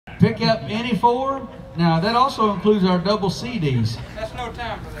Pick up any four. Now that also includes our double CDs. That's no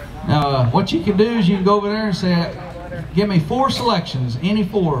time for that. Now what you can do is you can go over there and say, give me 4 selections, any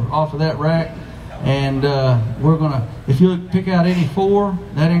 4 off of that rack. And we're gonna, if you pick out any 4,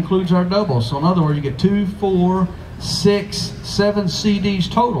 that includes our doubles. So in other words, you get 2, 4, 6, 7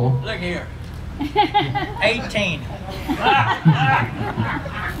 CDs total. Look here. 18.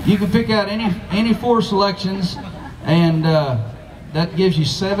 You can pick out any 4 selections, and that gives you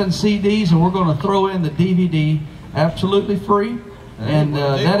 7 CDs, and we're going to throw in the DVD absolutely free. And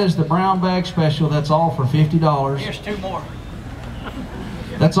that is the brown bag special. That's all for $50. Here's 2 more.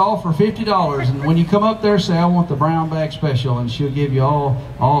 That's all for $50. And when you come up there, say, I want the brown bag special, and she'll give you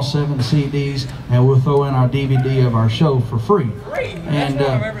all 7 CDs, and we'll throw in our DVD of our show for free. And that's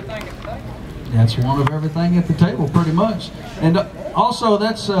one of everything at the table. That's one of everything at the table, pretty much. And also,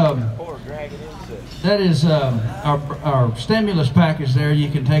 that is our stimulus package there.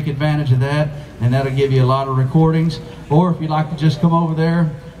 You can take advantage of that, and that'll give you a lot of recordings. Or if you'd like to just come over there,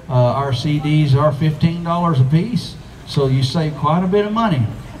 our CDs are $15 a piece, so you save quite a bit of money.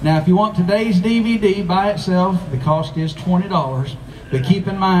 Now, if you want today's DVD by itself, the cost is $20. But keep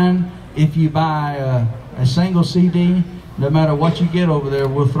in mind, if you buy a single CD, no matter what you get over there,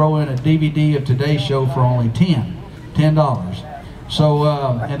 we'll throw in a DVD of today's show for only $10. So,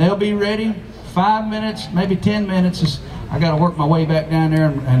 and they'll be ready 5 minutes, maybe 10 minutes. I got to work my way back down there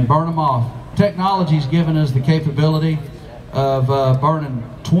and burn them off. Technology's given us the capability of burning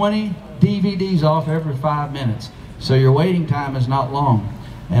 20 DVDs off every 5 minutes. So your waiting time is not long.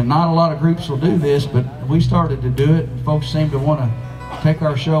 And not a lot of groups will do this, but we started to do it, and folks seem to want to take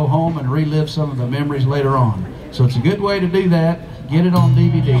our show home and relive some of the memories later on. So it's a good way to do that. Get it on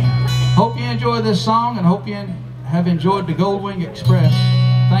DVD. Hope you enjoy this song, and hope you have enjoyed the Goldwing Express.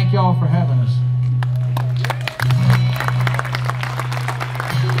 Thank y'all for having us.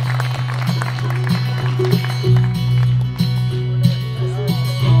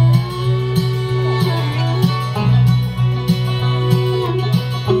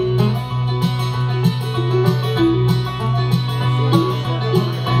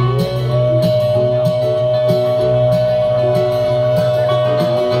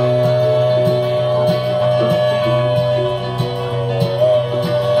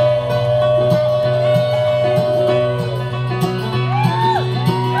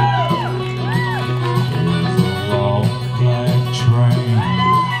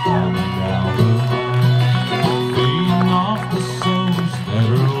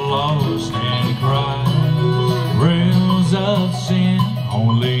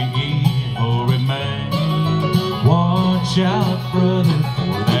 Watch out, brother,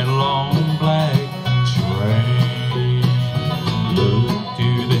 for that long black train. Look to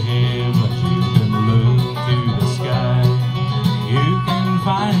the heavens, you can look to the sky. You can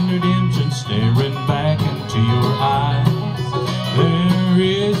find redemption staring back into your eyes. There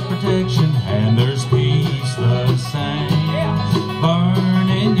is protection and there's peace the same.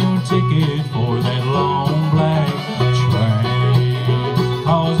 Burning your ticket for that long black train.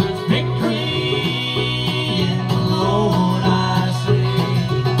 'Cause it's victory.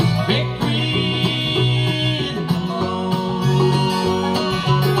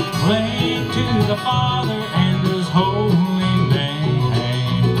 The Father and His holy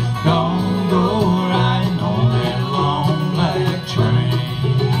name. Don't go riding on that long black train.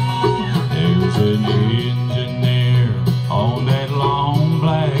 There's an engineer on that long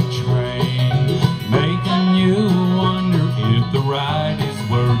black train, making you wonder if the ride is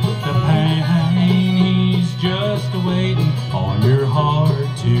worth the pain. He's just waiting on your heart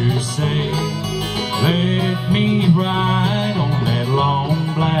to say, let me ride on that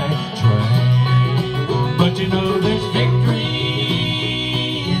long black train. But you know there's victory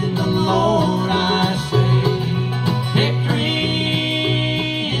in the Lord, I say. Victory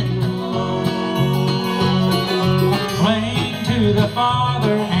in the Lord. Cling to the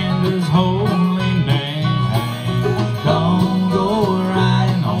Father and His holy name. Don't go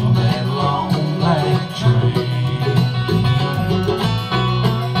riding on that long black train.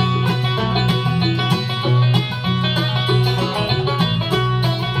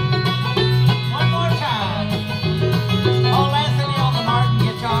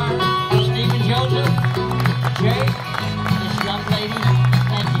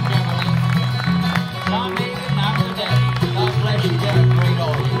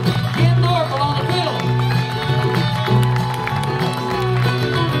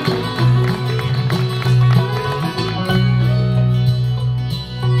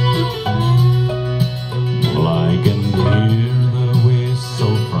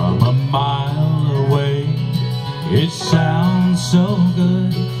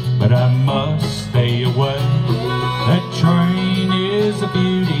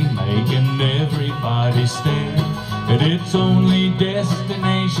 its only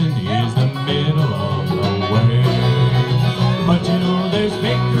destination is the middle of nowhere. But you know there's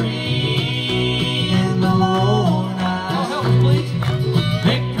victory in the Lord.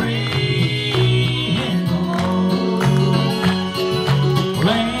 Victory in the Lord.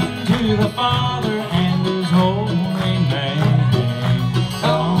 Praying to the Father and His holy name.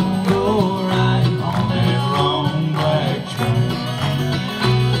 Don't go riding on that long black train.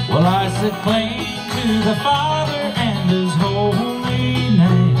 Well, I said plain to the Father and His holy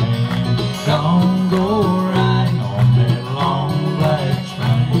name. Don't go riding on that long black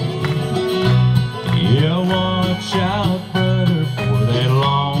train. Yeah, watch out, brother, for that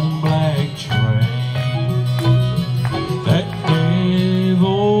long black train. That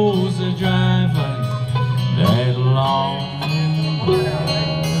devil's a driving that long black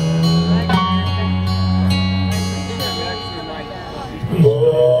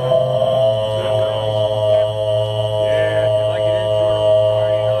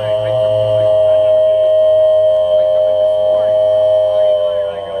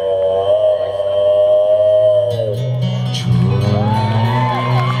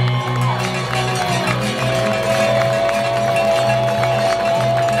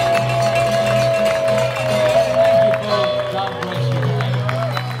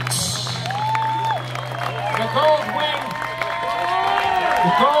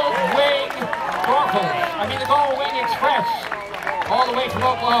the Goldwing Express, all the way from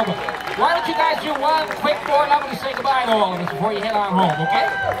Oklahoma. Why don't you guys do one quick 4-11 to say goodbye to all of us before you head on home,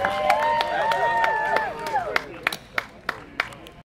 okay?